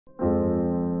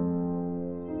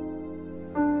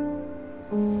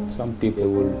Some people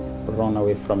will run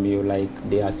away from you like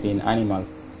they are seeing animal.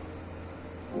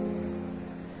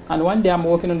 And one day I'm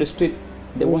walking on the street,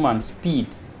 the woman speed.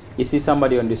 You see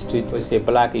somebody on the street who say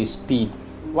black is speed.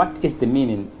 What is the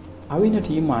meaning? Are we not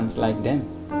humans like them?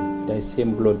 There's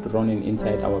same blood running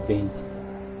inside our veins.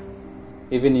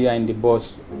 Even you are in the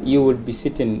bus, you will be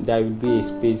sitting, there will be a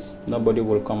space, nobody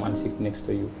will come and sit next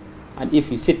to you. And if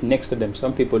you sit next to them,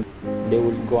 some people, they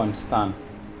will go and stand.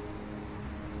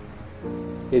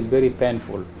 It's very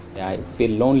painful. I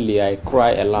feel lonely, I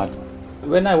cry a lot.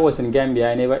 When I was in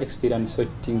Gambia, I never experienced such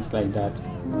things like that.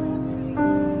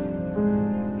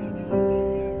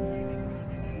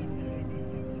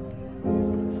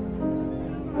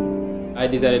 I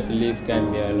decided to leave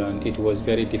Gambia alone. It was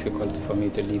very difficult for me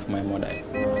to leave my mother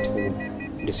at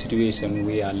home. The situation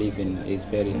we are living is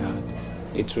very hard.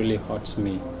 It really hurts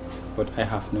me, but I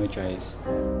have no choice.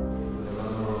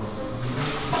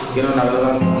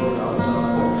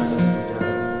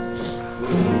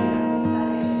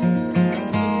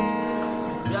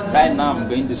 Right now I'm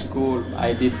going to school.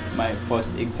 I did my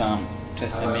first exam,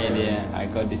 media. I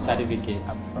got the certificate.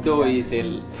 Though it's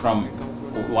from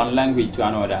one language to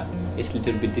another, it's a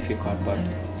little bit difficult, but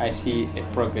I see a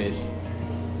progress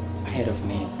ahead of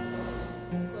me.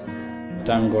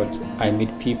 Thank God I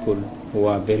meet people who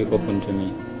are very open to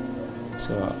me.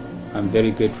 So I'm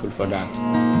very grateful for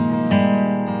that.